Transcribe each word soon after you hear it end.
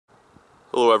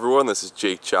Hello everyone, this is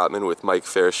Jake Chapman with Mike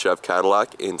Ferris Chev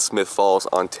Cadillac in Smith Falls,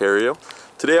 Ontario.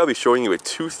 Today I'll be showing you a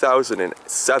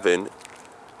 2007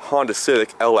 Honda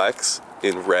Civic LX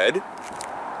in red.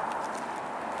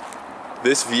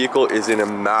 This vehicle is in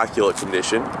immaculate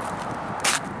condition.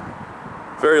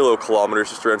 Very low kilometers,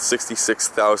 just around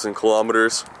 66,000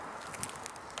 kilometers.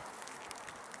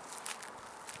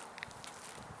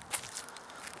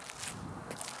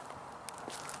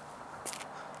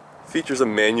 Features a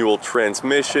manual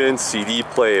transmission, CD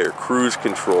player, cruise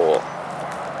control.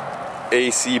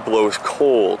 AC blows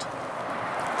cold.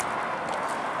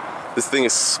 This thing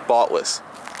is spotless.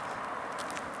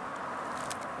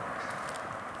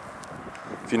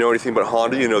 If you know anything about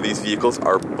Honda, you know these vehicles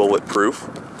are bulletproof.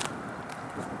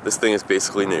 This thing is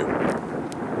basically new.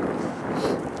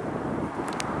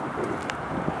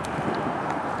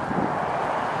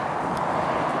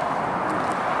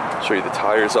 Show you the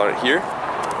tires on it here.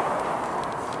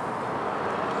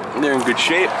 They're in good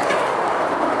shape,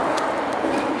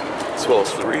 as well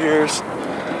as the rears,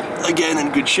 again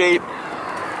in good shape.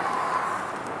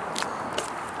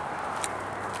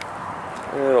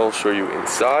 And I'll show you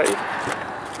inside. It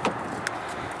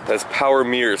has power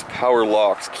mirrors, power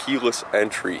locks, keyless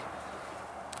entry.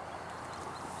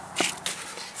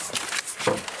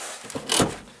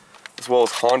 As well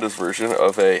as Honda's version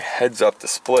of a heads-up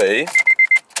display.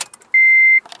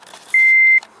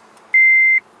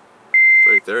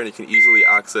 Right there, and you can easily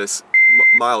access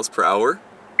miles per hour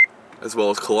as well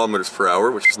as kilometers per hour,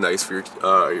 which is nice for your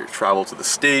travel to the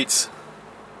States.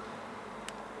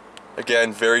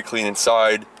 Again, very clean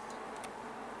inside.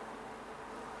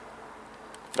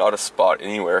 Not a spot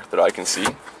anywhere that I can see.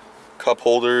 Cup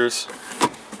holders.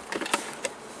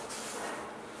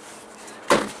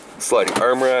 Sliding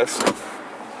armrest.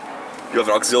 You have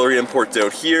an auxiliary input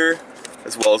out here,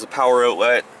 as well as a power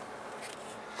outlet.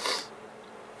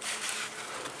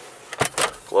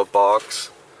 Glove box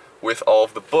with all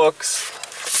of the books.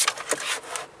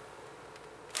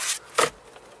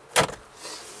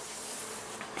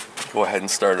 Go ahead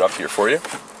and start it up here for you.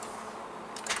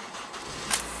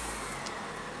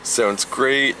 Sounds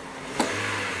great.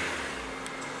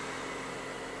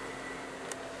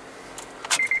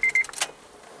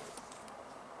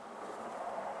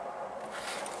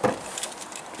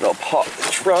 And I'll pop the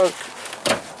trunk.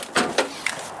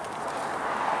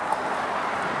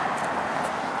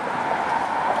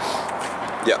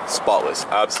 Yeah, spotless,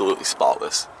 absolutely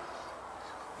spotless.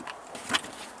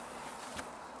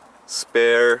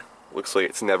 Spare, looks like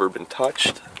it's never been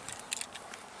touched.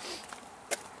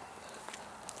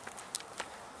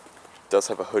 Does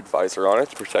have a hood visor on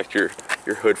it to protect your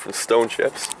hood from stone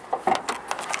chips.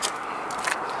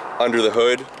 Under the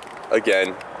hood,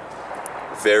 again,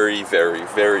 very, very,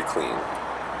 very clean.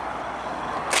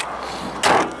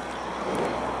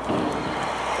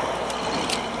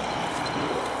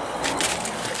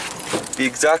 The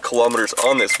exact kilometers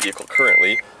on this vehicle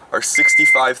currently are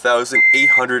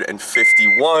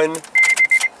 65,851.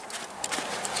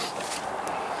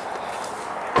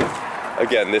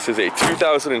 Again, this is a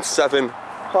 2007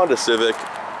 Honda Civic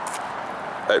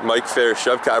at Mike Ferris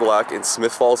Chev Cadillac in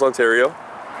Smith Falls, Ontario.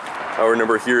 Our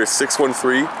number here is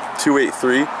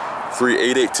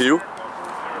 613-283-3882.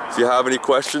 If you have any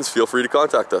questions, feel free to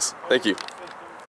contact us. Thank you.